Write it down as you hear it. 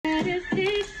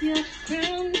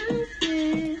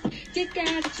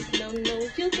don't know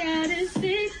you gotta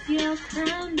fix your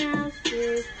crown now,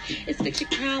 sis. It's Fix Your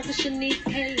Crown with Shanice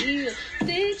K. Hill.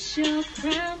 Fix your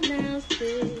crown now,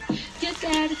 sis. You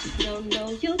gotta just don't know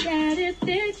you gotta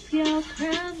fix your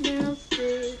crown now,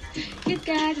 sis. You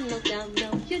gotta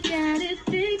no, you gotta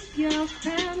fix your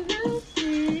crown now,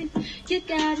 sis. You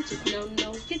gotta just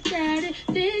no, you gotta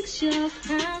fix your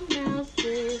crown now,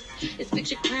 sis. It's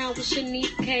Fix Your Crown with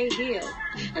Shanice K. Hill.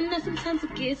 I know sometimes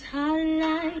it gets hard in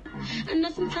life. I know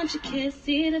sometimes you can't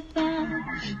see the far,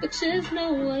 but just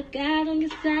know what God on your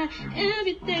side.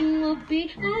 Everything will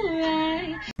be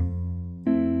alright.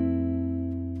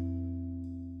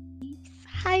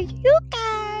 Hi, you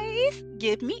guys.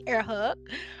 Give me air hug.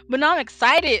 But now I'm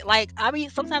excited. Like, I mean,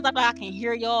 sometimes I feel like I can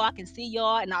hear y'all, I can see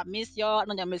y'all, and I miss y'all. I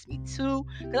know y'all miss me too.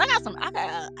 Cause I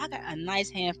got a nice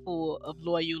handful of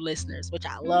loyal listeners, which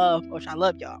I love,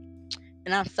 y'all.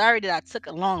 And I'm sorry that I took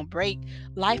a long break.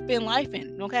 Life been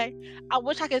lifing, okay? I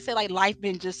wish I could say like life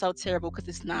been just so terrible because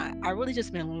it's not. I really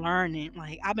just been learning.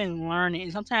 Like I've been learning.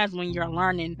 And sometimes when you're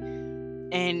learning,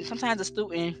 and sometimes a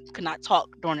student cannot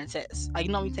talk during a test. Like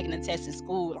when you're taking a test in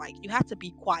school, like you have to be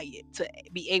quiet to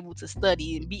be able to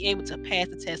study and be able to pass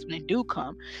the test when they do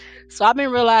come. So I've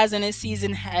been realizing this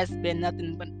season has been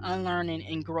nothing but unlearning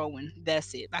and growing.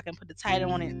 That's it. If I can put the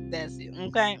title on it, that's it.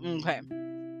 Okay, okay.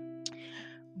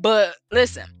 But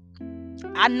listen,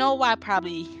 I know why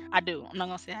probably I do. I'm not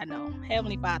gonna say I know.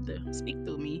 Heavenly Father, speak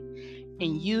through me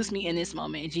and use me in this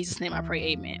moment. In Jesus' name I pray,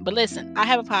 amen. But listen, I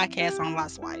have a podcast on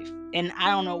Lot's Wife. And I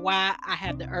don't know why I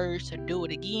have the urge to do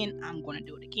it again. I'm gonna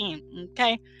do it again.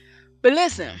 Okay. But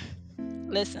listen,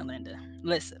 Linda.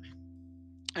 Listen.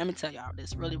 Let me tell y'all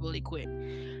this really, really quick.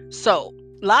 So,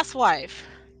 Lot's wife,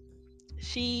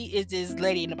 she is this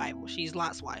lady in the Bible. She's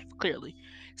Lot's wife, clearly.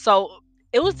 So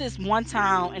it was this one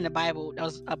town in the Bible that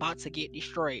was about to get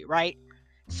destroyed, right?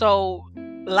 So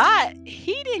Lot,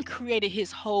 he didn't created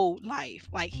his whole life.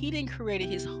 Like he didn't created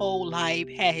his whole life,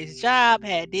 had his job,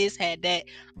 had this, had that.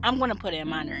 I'm gonna put it in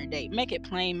minor and date. Make it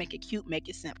plain, make it cute, make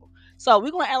it simple. So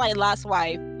we're gonna act like Lot's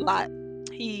wife. Lot,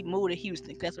 he moved to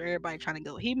Houston. That's where everybody trying to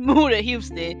go. He moved to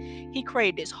Houston. He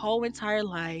created this whole entire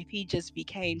life. He just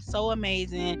became so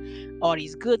amazing, all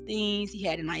these good things. He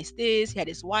had a nice this, he had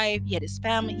his wife, he had his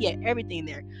family, he had everything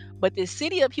there. But the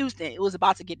city of Houston, it was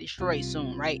about to get destroyed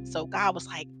soon, right? So God was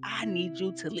like, I need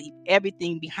you to leave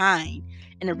everything behind.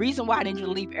 And the reason why I need you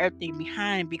to leave everything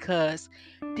behind because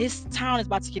this town is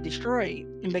about to get destroyed.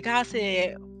 And but God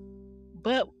said,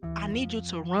 but I need you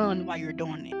to run while you're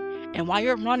doing it. And while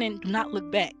you're running, do not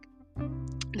look back.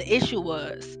 The issue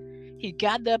was he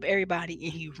gathered up everybody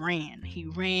and he ran. He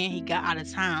ran, he got out of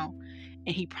town.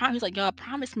 And he promised, like, y'all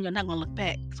promise me you're not gonna look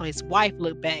back. So his wife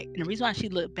looked back. And the reason why she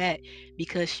looked back,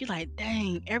 because she like,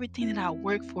 dang, everything that I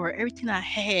worked for, everything I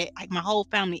had, like my whole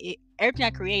family, everything I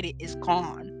created is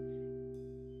gone.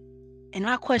 And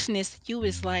my question is to you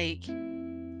is like,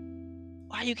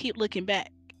 why you keep looking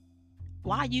back?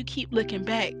 Why you keep looking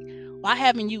back? Why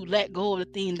haven't you let go of the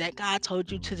thing that God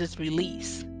told you to just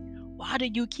release? Why do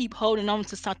you keep holding on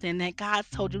to something that God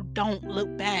told you don't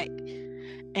look back?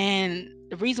 And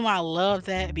the reason why I love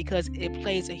that because it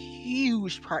plays a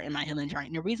huge part in my healing journey.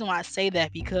 And the reason why I say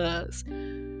that because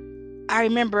I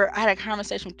remember I had a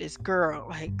conversation with this girl.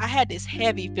 Like I had this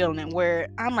heavy feeling where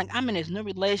I'm like I'm in this new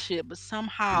relationship, but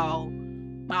somehow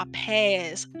my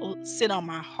past sit on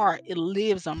my heart. It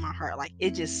lives on my heart. Like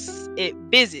it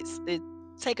visits. It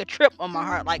take a trip on my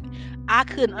heart. Like I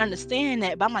couldn't understand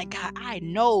that, but I'm like God, I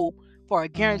know for a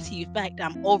guaranteed fact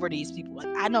that I'm over these people. Like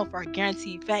I know for a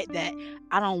guaranteed fact that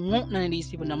I don't want none of these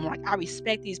people no more. Like I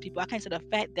respect these people. I came to the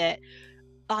fact that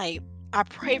like I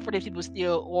pray for these people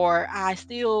still, or I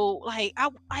still I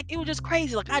like it was just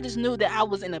crazy. Like I just knew that I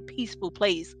was in a peaceful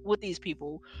place with these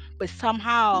people, but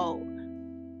somehow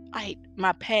like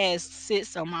my past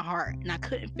sits on my heart, and I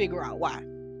couldn't figure out why.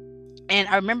 And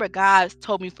I remember God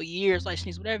told me for years, like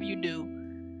Shanice, whatever you do,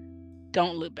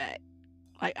 don't look back.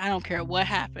 Like I don't care what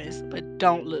happens, but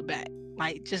don't look back.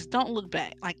 Like just don't look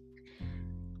back. Like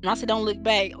when I say don't look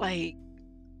back, like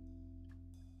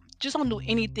just don't do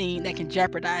anything that can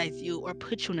jeopardize you or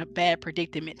put you in a bad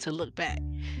predicament to look back.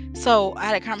 So I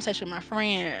had a conversation with my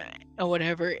friend or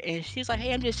whatever, and she's like,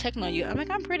 "Hey, I'm just checking on you." I'm like,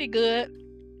 "I'm pretty good."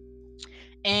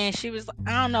 And she was,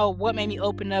 I don't know what made me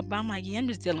open up, but I'm like, yeah, I'm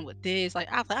just dealing with this. Like,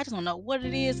 I was like, I just don't know what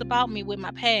it is about me with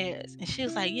my past. And she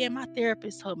was like, yeah, my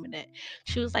therapist told me that.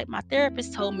 She was like, my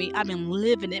therapist told me I've been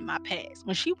living in my past.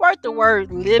 When she worked the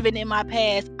word living in my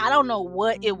past, I don't know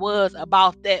what it was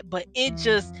about that, but it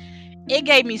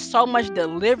gave me so much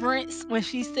deliverance when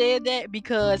she said that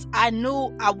because I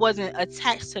knew I wasn't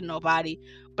attached to nobody.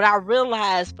 But I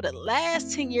realized for the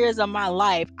last 10 years of my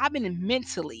life, I've been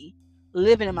mentally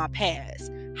living in my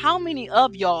past. How many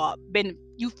of y'all been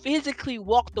you physically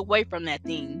walked away from that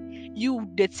thing? You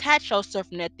detach yourself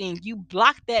from that thing. You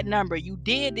blocked that number. You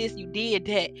did this, you did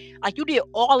that. Like you did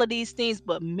all of these things,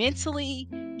 but mentally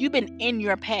you've been in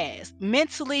your past.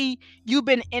 Mentally, you've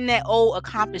been in that old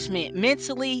accomplishment.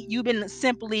 Mentally, you've been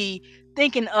simply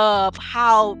thinking of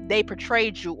how they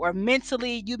portrayed you, or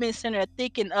mentally you've been sitting there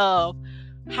thinking of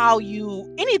how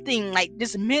you anything like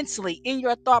this mentally in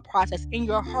your thought process, in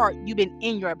your heart, you've been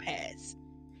in your past.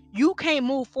 You can't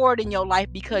move forward in your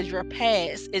life because your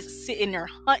past is sitting there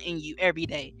hunting you every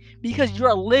day, because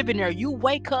you're living there. You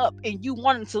wake up and you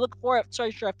want to look forward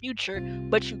towards your future,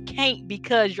 but you can't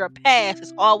because your past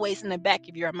is always in the back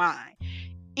of your mind.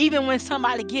 Even when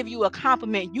somebody give you a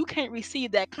compliment, you can't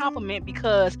receive that compliment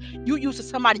because you used to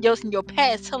somebody else in your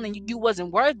past telling you you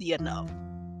wasn't worthy enough.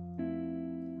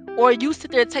 Or you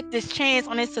sit there take this chance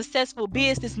on a successful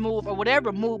business move or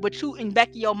whatever move, but you in the back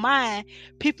of your mind,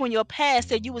 people in your past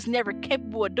said you was never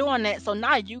capable of doing that, so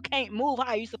now you can't move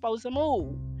how you supposed to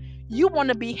move. You want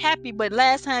to be happy, but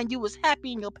last time you was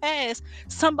happy in your past,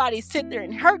 somebody sit there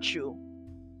and hurt you.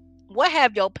 What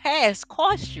have your past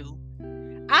cost you?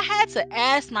 I had to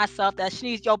ask myself that,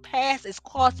 Shanice, your past is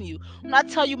costing you. When I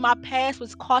tell you my past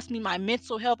was costing me my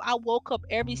mental health, I woke up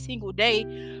every single day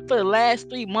for the last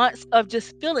 3 months of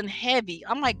just feeling heavy.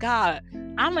 I'm like, God,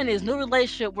 I'm in this new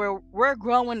relationship where we're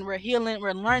growing, we're healing,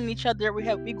 we're learning each other. We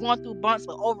going through bumps,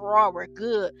 but overall we're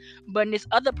good. But in this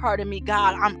other part of me,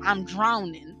 God, I'm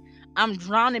drowning. I'm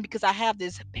drowning because I have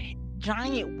this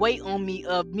giant weight on me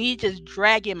of me just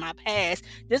dragging my past.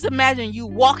 Just imagine you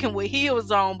walking with heels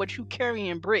on, but you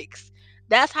carrying bricks.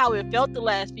 That's how it felt the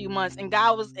last few months. And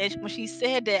God was, and when she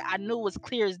said that, I knew it was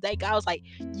clear as day. God was like,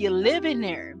 "You live in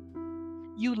there.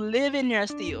 You live in there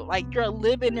still. Like you're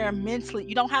living there mentally.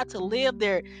 You don't have to live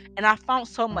there." And I found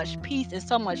so much peace and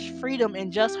so much freedom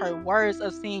in just her words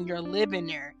of saying you're living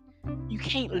there. You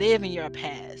can't live in your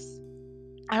past.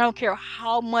 I don't care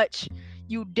how much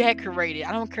you decorate it.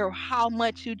 I don't care how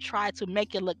much you try to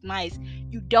make it look nice.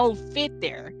 You don't fit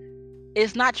there.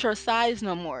 It's not your size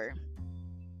no more.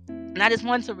 And I just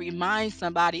want to remind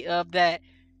somebody of that.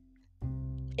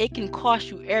 It can cost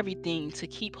you everything to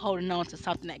keep holding on to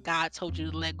something that God told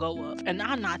you to let go of. And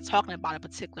I'm not talking about a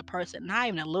particular person, not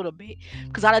even a little bit.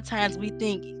 Because a lot of times we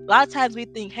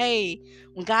think, hey,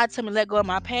 when God told me to let go of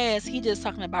my past, He just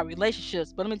talking about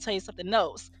relationships. But let me tell you something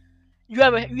else. You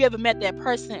ever met that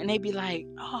person and they be like,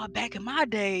 oh, back in my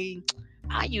day,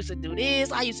 I used to do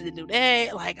this, I used to do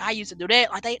that, like I used to do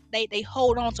that. Like they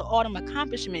hold on to all them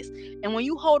accomplishments. And when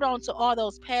you hold on to all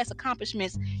those past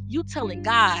accomplishments, you telling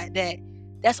God that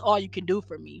that's all you can do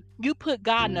for me. You put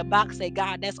God in a box, say,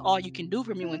 God, that's all you can do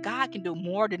for me, when God can do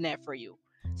more than that for you.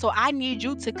 So I need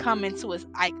you to come into it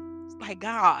like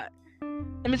God.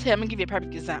 I'm gonna give you a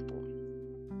perfect example.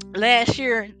 Last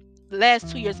year, the last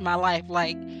 2 years of my life,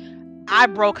 like I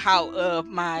broke out of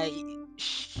my.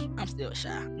 I'm still shy.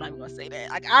 I'm not even gonna say that.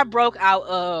 Like I broke out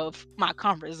of my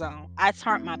comfort zone. I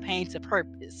turned my pain to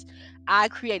purpose. I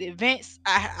created events.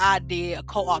 I did a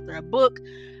co-author a book.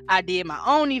 I did my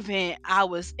own event. I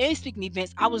was in speaking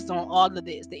events. I was doing all of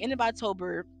this. The end of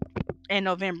October and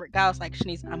November, God was like,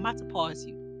 Shanice, I'm about to pause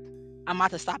you. I'm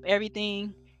about to stop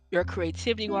everything. Your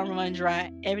creativity gonna run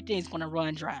dry. Everything's gonna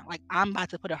run dry. Like I'm about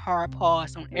to put a hard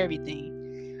pause on everything.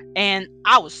 And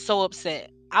I was so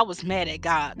upset. I was mad at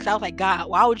God because I was like, God,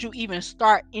 why would you even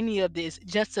start any of this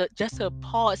just to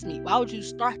pause me? Why would you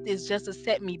start this just to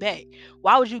set me back?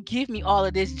 Why would you give me all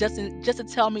of this just to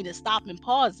tell me to stop and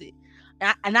pause it?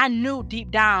 And I knew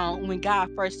deep down when God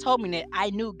first told me that,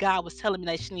 I knew God was telling me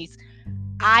that, Shanice,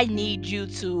 I need you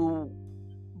to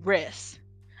rest.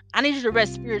 I need you to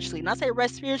rest spiritually. When I say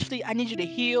rest spiritually, I need you to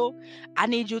heal. I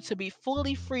need you to be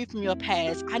fully free from your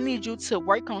past. I need you to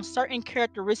work on certain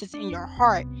characteristics in your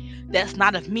heart that's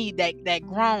not of me, that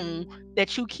grown,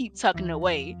 that you keep tucking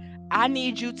away. I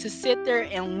need you to sit there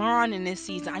and learn in this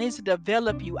season. I need to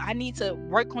develop you. I need to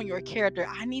work on your character.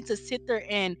 I need to sit there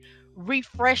and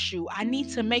refresh you. I need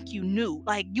to make you new.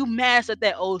 Like you mastered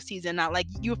that old season now. Like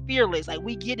you're fearless. Like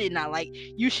we get it now. Like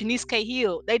you Shanice K.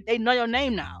 Hill. They know your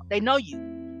name now. They know you.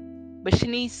 But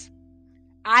Shanice,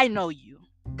 I know you.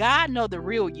 God know the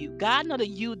real you. God know the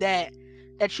you that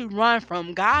you run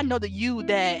from. God know the you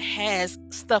that has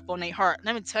stuff on their heart.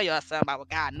 Let me tell y'all something about what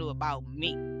God knew about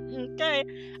me. Okay.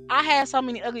 I had so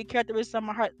many ugly characteristics on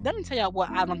my heart. Let me tell y'all what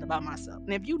I learned about myself.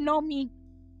 And if you know me,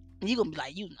 you gonna be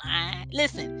like, you lying.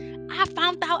 Listen, I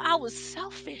found out I was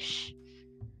selfish.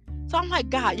 So I'm like,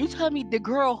 God, you tell me the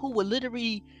girl who would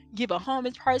literally give a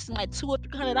homeless person like $200 or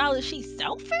 $300, she's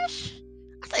selfish?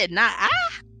 I said, nah,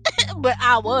 but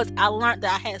I learned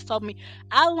that I had so many.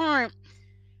 I learned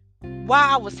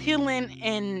while I was healing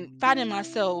and finding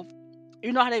myself,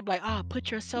 you know how they be like, oh,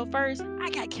 put yourself first? I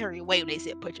got carried away when they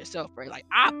said put yourself first. Like,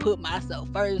 I put myself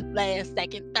first, last,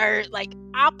 second, third. Like,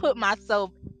 I put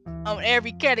myself on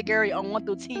every category on 1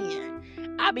 through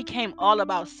 10. I became all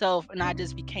about self, and I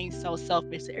just became so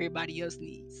selfish to everybody else's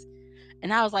needs.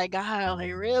 And I was like, God,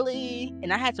 like, really?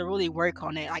 And I had to really work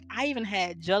on it. Like, I even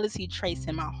had jealousy traits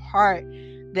in my heart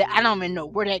that I don't even know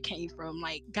where that came from.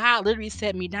 Like, God literally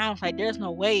set me down. Like, there's no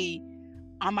way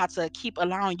I'm about to keep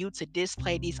allowing you to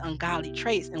display these ungodly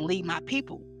traits and lead my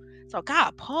people. So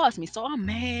God paused me. So I'm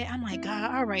mad. I'm like,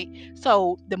 God, all right.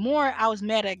 So the more I was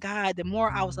mad at God, the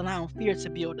more I was allowing fear to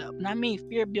build up. And I mean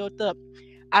fear built up.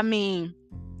 I mean,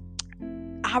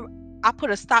 I I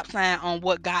put a stop sign on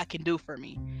what God can do for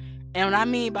me. And what I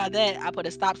mean by that, I put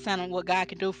a stop sign on what God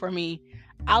can do for me.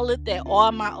 I looked at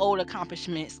all my old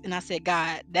accomplishments and I said,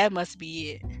 God, that must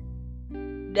be it.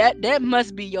 That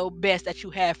must be your best that you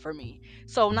have for me.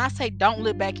 So when I say don't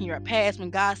look back in your past, when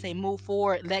God say move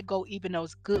forward, let go even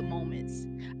those good moments.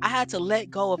 I had to let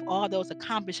go of all those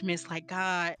accomplishments. Like,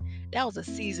 God, that was a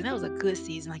season. That was a good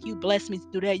season. Like, you blessed me to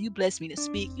do that. You blessed me to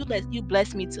speak. You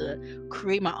blessed me to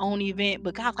create my own event.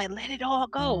 But God's like, let it all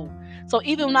go. So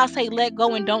even when I say let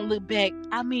go and don't look back,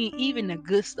 I mean even the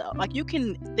good stuff. Like, you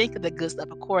can think of the good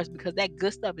stuff, of course, because that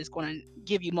good stuff is going to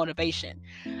give you motivation.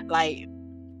 Like,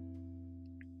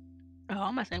 oh,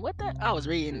 I'm not saying what that. I was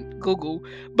reading Google,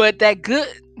 but that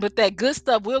good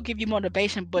stuff will give you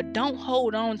motivation. But don't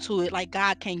hold on to it like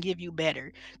God can't give you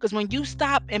better. Because when you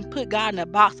stop and put God in a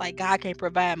box like God can't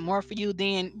provide more for you,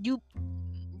 then you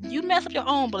mess up your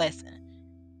own blessing.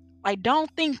 Like, don't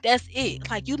think that's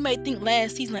it. Like, you may think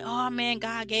last season, like, oh man,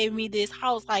 God gave me this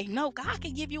house. Like, no, God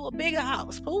can give you a bigger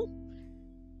house, fool.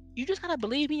 You just gotta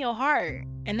believe in your heart.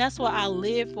 And that's what I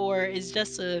live for, is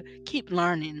just to keep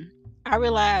learning. I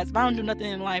realize if I don't do nothing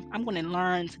in life, I'm gonna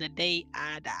learn to the day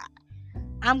I die.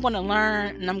 I'm gonna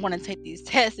learn and I'm gonna take these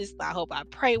tests. I hope I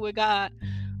pray with God.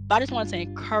 But I just want to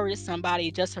encourage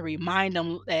somebody, just to remind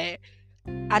them that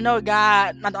I know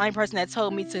God not the only person that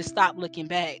told me to stop looking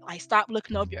back. Like, stop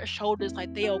looking over your shoulders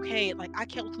like they okay. Like, I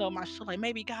kept looking over my shoulder, like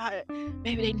maybe God,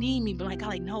 maybe they need me. But like, God,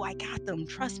 like, no, I got them.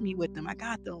 Trust me with them. I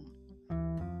got them.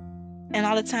 And a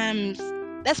lot of times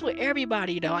that's what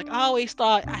everybody though. Like, I always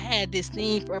thought I had this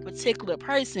thing for a particular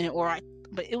person,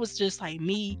 but it was just like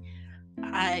me.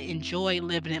 I enjoy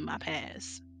living in my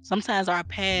past. Sometimes our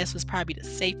past was probably the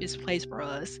safest place for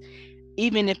us,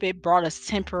 even if it brought us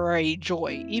temporary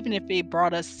joy, even if it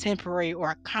brought us temporary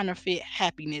or counterfeit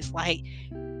happiness. Like,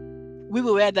 we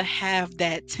would rather have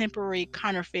that temporary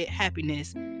counterfeit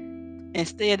happiness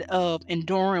instead of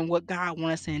enduring what God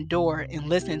wants us to endure and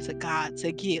listening to God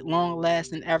to get long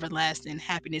lasting, everlasting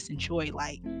happiness and joy.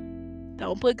 Like,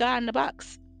 don't put God in the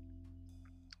box.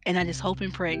 And I just hope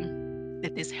and pray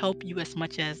that this help you as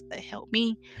much as it helped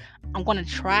me. I'm gonna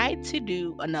try to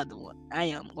do another one. I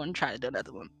am gonna try to do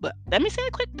another one. But let me say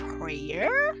a quick prayer.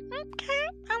 Okay,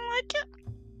 I like it.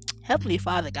 Heavenly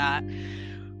Father God,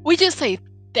 we just say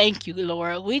thank you,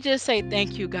 Lord. We just say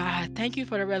thank you, God. Thank you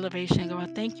for the revelation,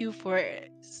 God. Thank you for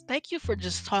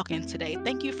just talking today.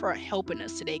 Thank you for helping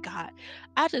us today, God.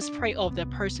 I just pray over the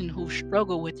person who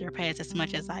struggled with their past as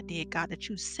much as I did, God, that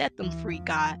you set them free,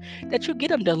 God, that you get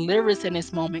them deliverance in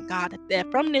this moment, God,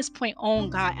 that from this point on,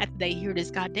 God, after they hear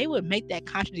this, God, they would make that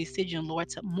conscious decision, Lord,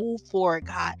 to move forward,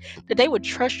 God, that they would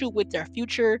trust you with their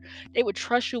future, they would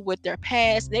trust you with their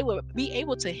past. They would be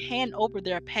able to hand over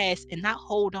their past and not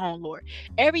hold on, Lord.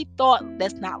 Every thought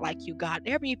that's not like you, God.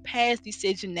 Every past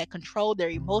decision that control their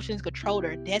emotions, control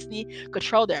their destiny,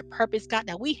 control their purpose, God,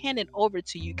 that we hand it over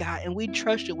to you, God, and we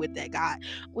trust you with that, God.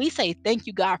 We say thank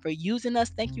you, God, for using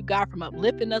us. Thank you, God, for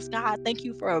uplifting us, God. Thank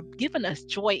you for giving us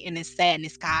joy in this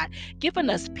sadness, God. Giving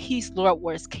us peace, Lord,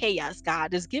 where it's chaos,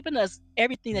 God. Just giving us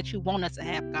everything that you want us to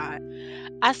have, God.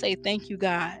 I say thank you,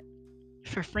 God,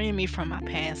 for freeing me from my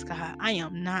past, God. I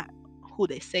am not who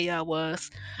they say I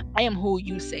was. I am who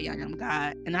you say I am,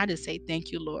 God. And I just say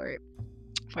thank you, Lord,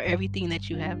 for everything that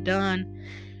you have done.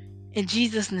 In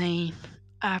Jesus' name,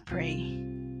 I pray.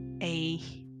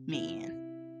 Amen.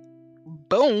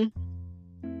 Boom.